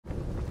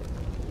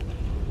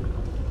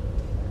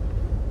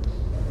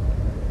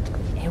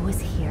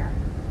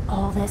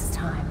all this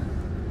time.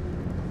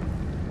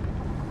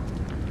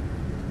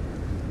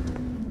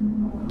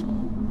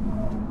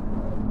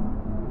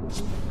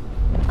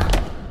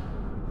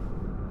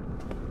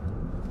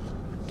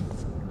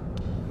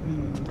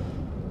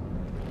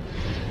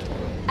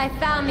 I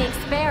found the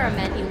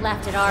experiment you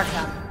left at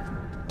Arkham.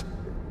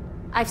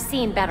 I've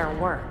seen better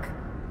work.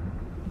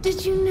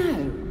 Did you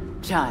know,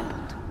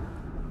 child?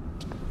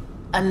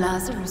 A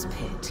Lazarus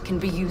pit can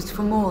be used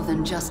for more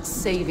than just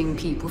saving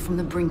people from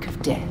the brink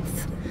of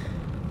death.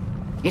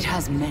 It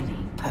has many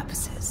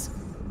purposes.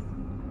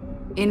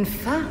 In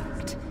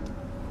fact,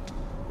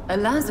 a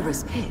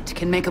Lazarus pit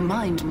can make a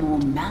mind more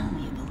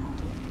malleable,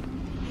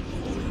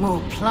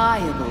 more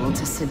pliable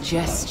to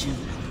suggestion.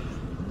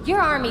 Your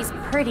army's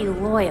pretty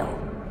loyal.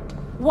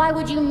 Why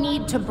would you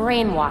need to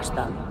brainwash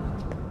them?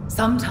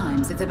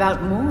 Sometimes it's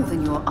about more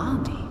than your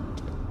army.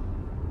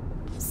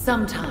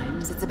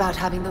 Sometimes it's about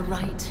having the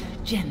right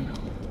general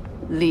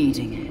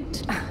leading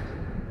it.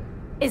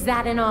 Is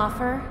that an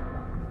offer?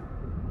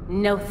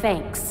 No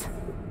thanks.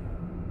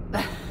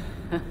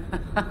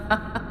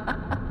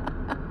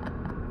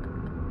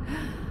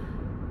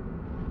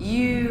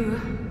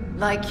 You,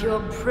 like your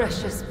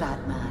precious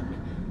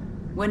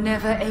Batman, were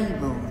never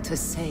able to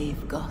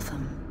save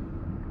Gotham.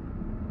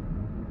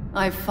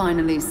 I've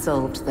finally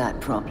solved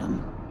that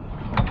problem.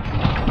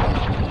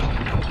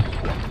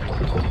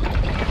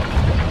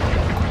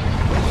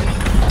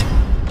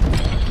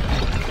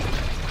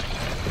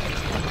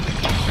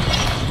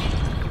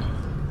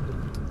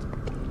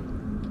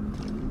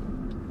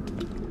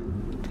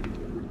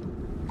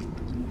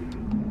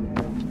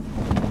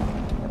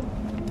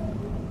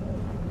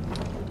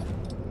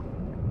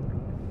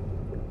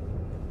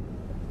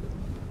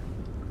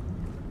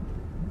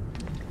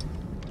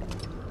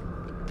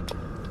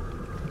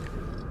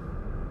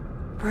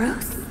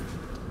 Bruce?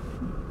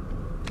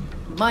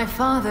 My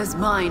father's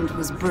mind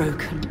was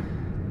broken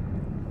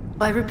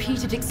by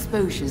repeated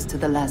exposures to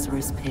the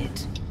Lazarus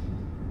pit.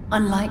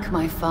 Unlike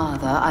my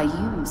father, I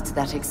used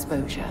that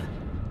exposure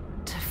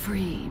to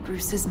free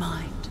Bruce's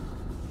mind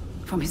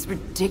from his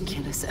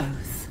ridiculous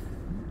oath.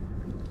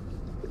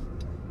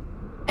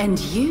 And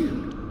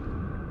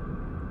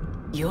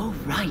you're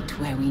right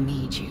where we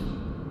need you.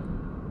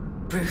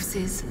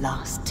 Bruce's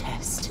last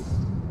test.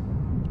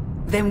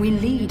 Then we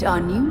lead our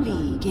new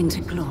league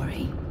into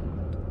glory,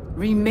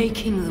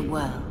 remaking the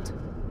world.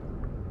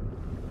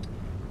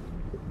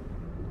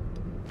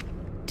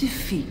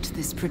 Defeat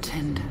this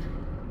pretender.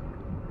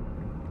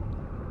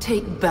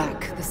 Take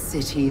back the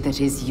city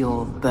that is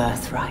your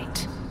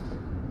birthright.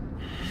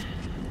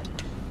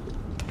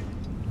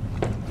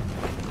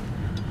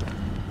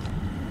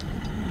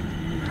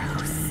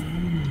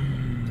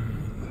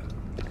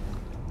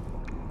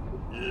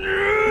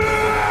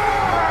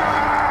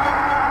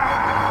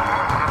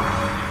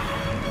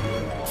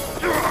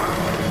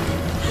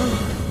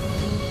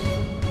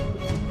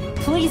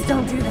 Please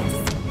don't do this.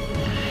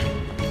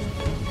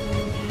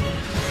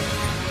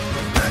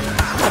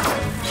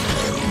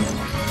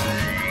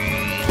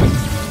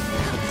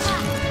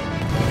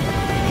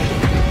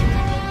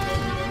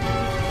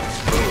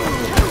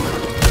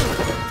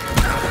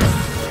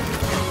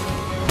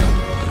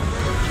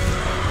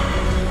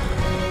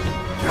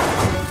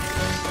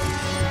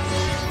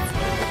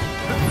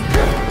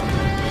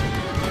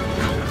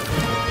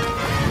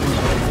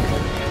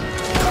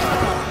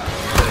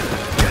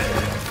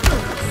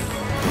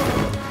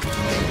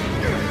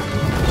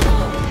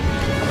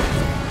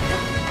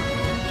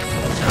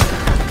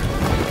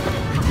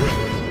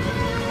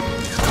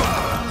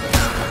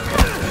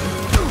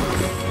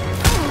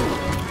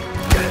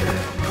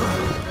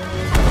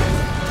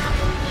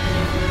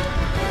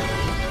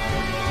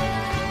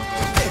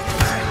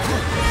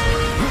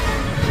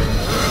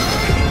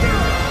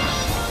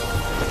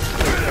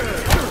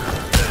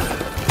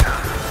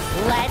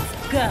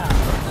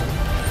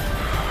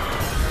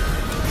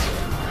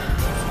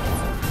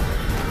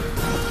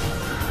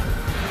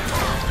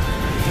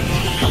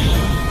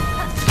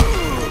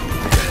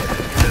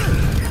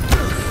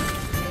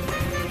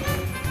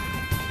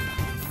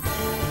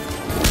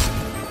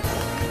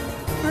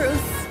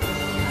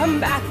 Come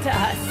back to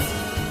us.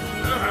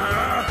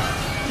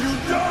 You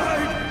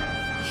died!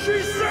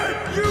 She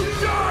said you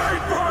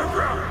died,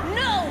 Barbara!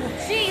 No!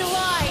 She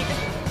lied!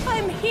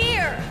 I'm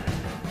here!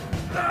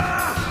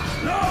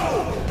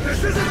 No!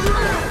 This isn't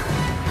real!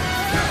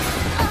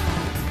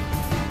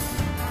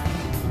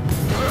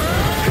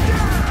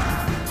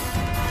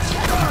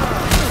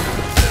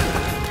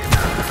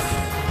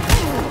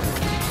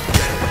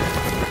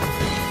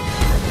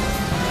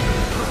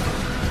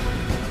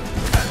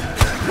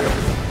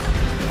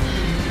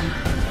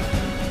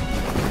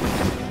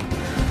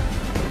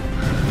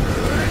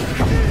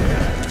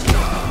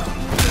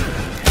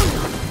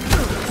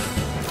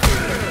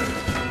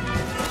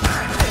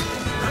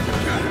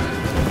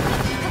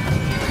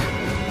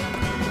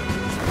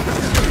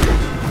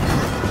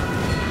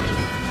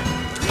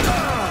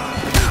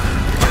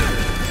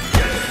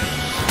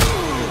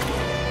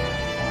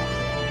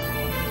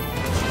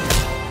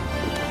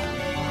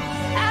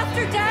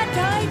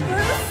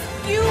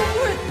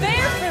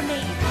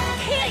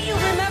 get you,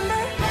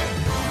 remember?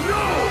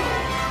 No!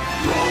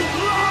 Don't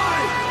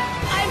lie!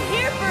 I'm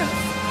here,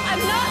 Bruce! I'm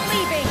not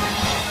leaving!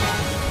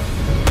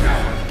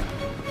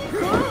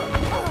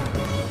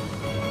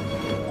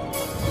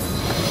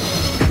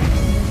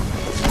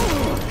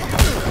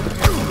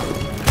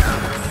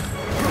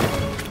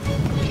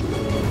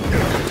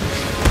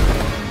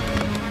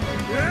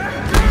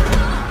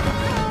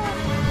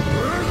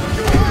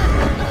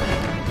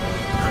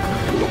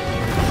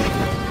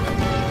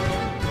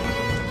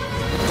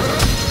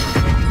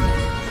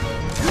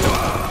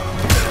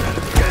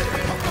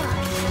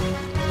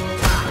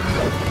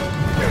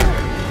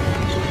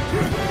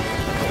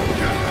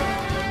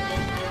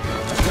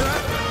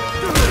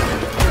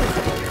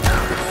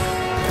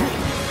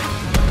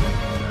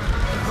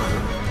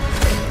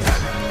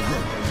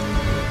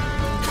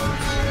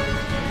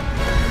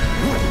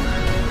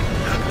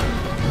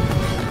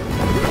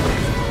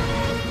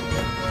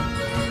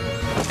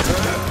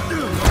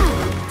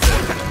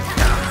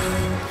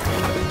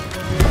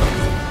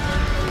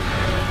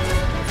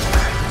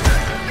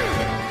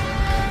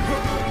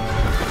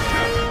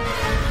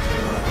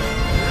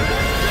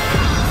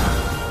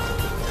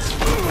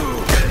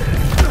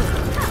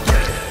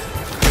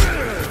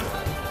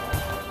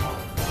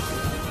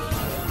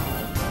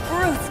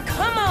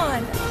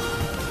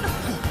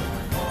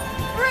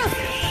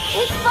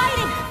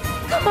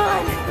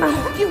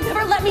 You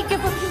never let me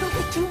give up your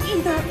religion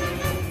either.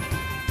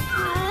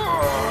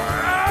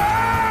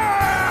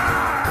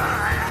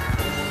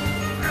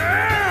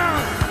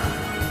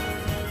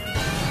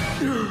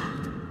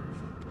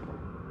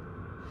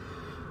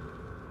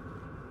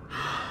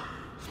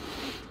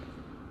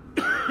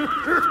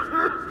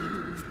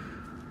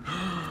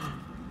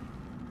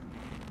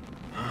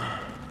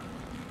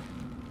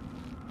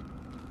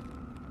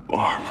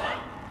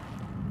 Barbara.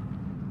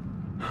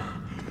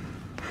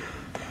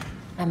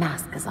 My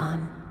mask is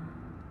on.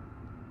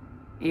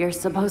 You're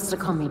supposed to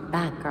call me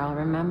Batgirl,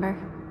 remember?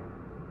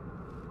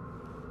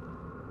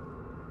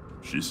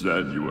 She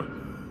said you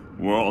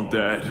were all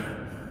dead.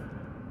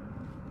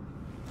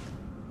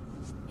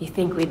 You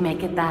think we'd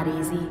make it that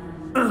easy?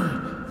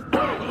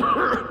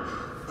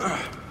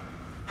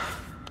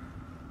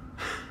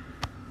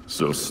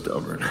 So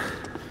stubborn.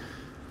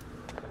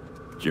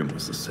 Jim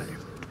was the same.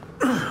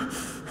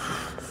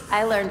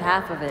 I learned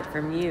half of it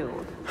from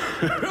you.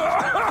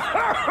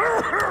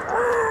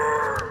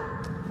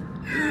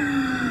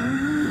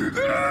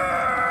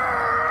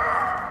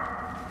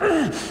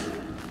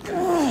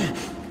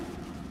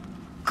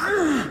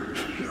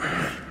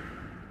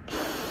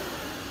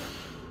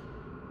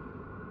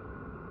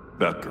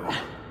 Batgirl.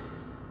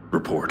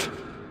 Report.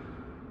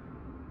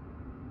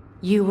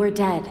 You were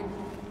dead.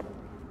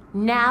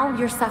 Now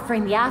you're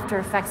suffering the after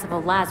effects of a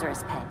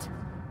Lazarus pit.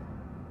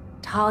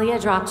 Talia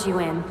dropped you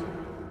in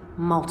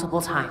multiple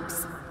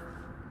times.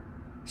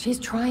 She's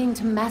trying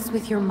to mess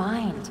with your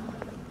mind.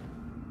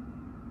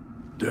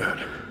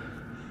 Dead.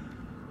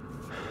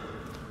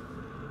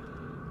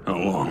 How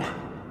long?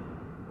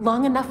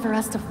 Long enough for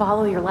us to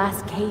follow your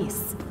last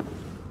case.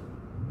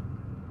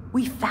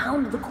 We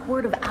found the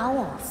Court of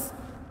Owls.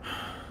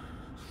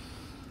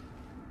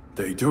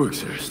 They do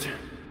exist.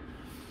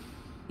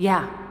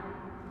 Yeah.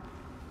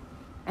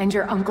 And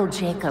your Uncle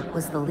Jacob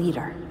was the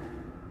leader.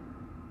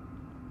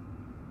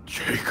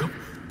 Jacob?